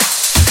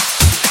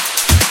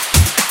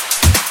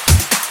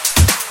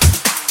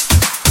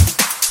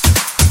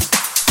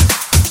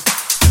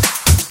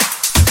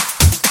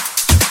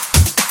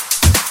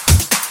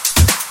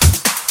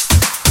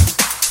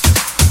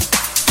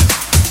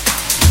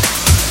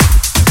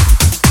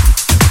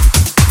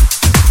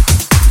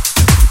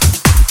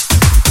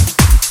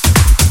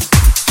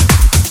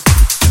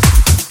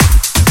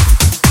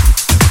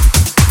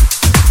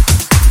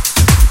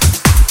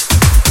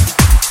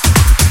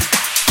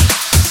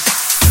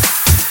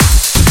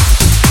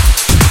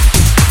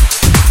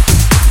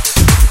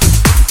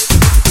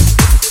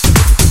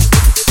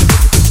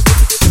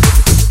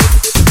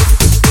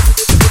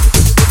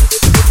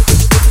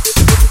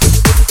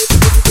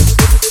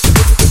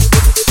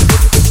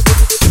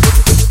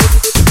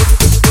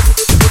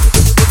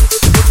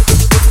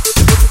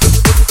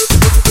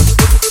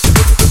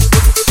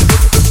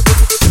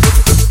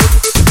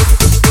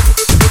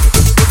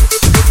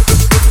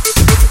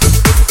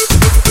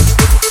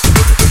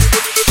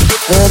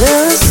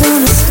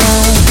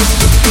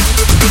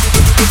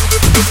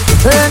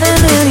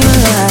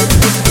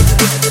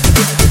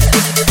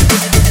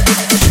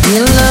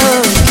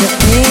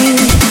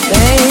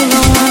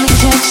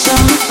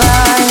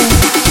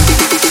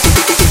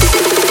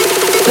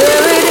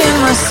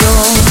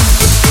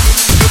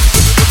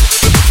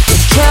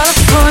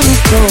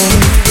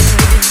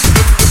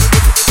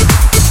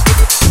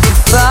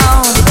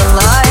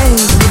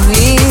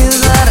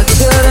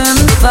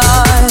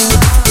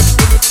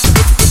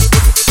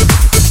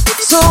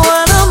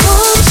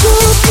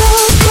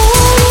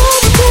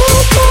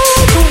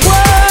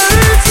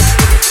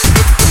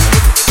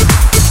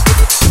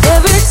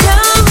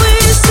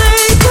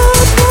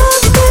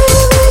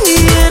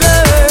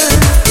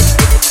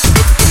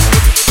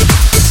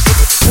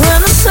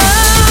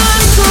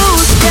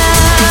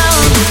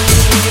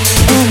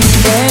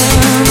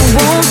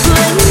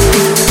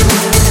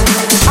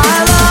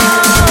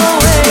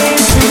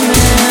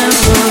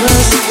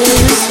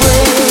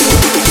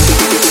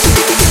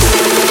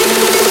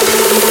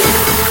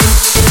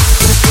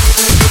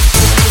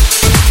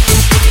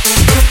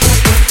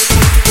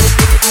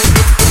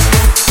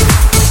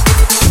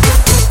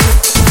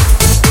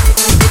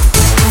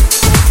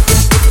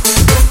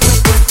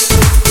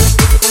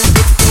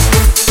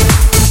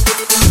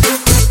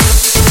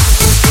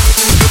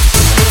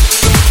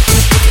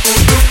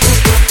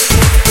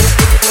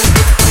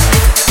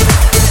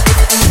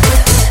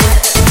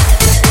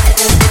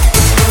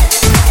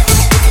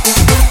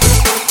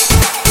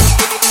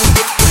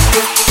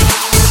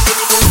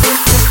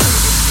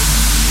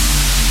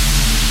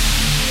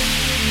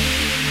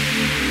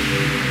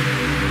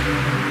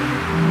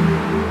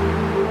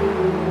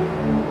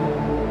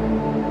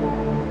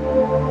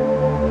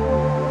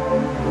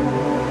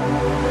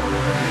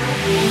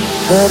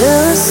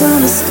Letters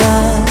on the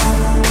sky,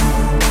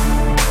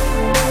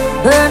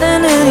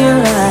 burning in your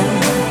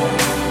eyes.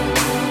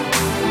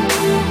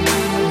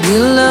 You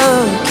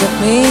look at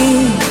me,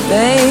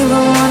 babe,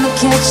 I wanna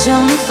catch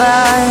on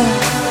fire.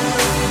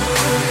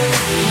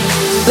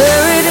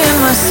 Buried in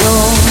my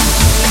soul,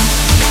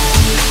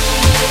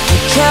 the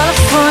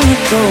California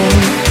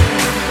gold.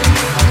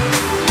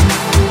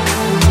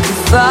 You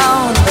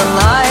found the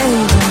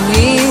light in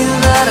me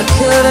that I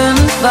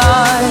couldn't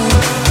find.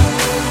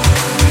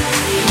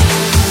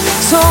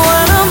 So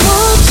when I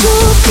hold you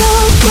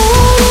down,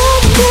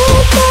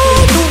 by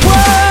the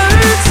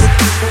words,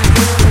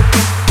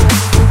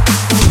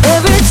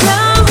 every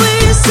time we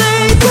say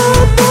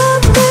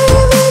goodbye,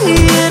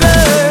 baby, it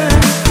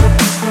hurts.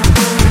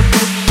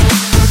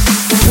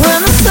 When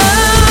the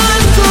sun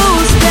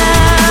goes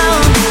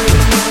down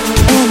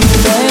and the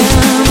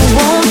band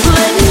won't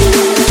play,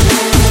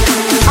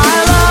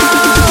 I'll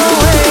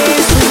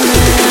always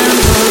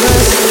remember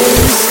us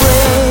this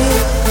way.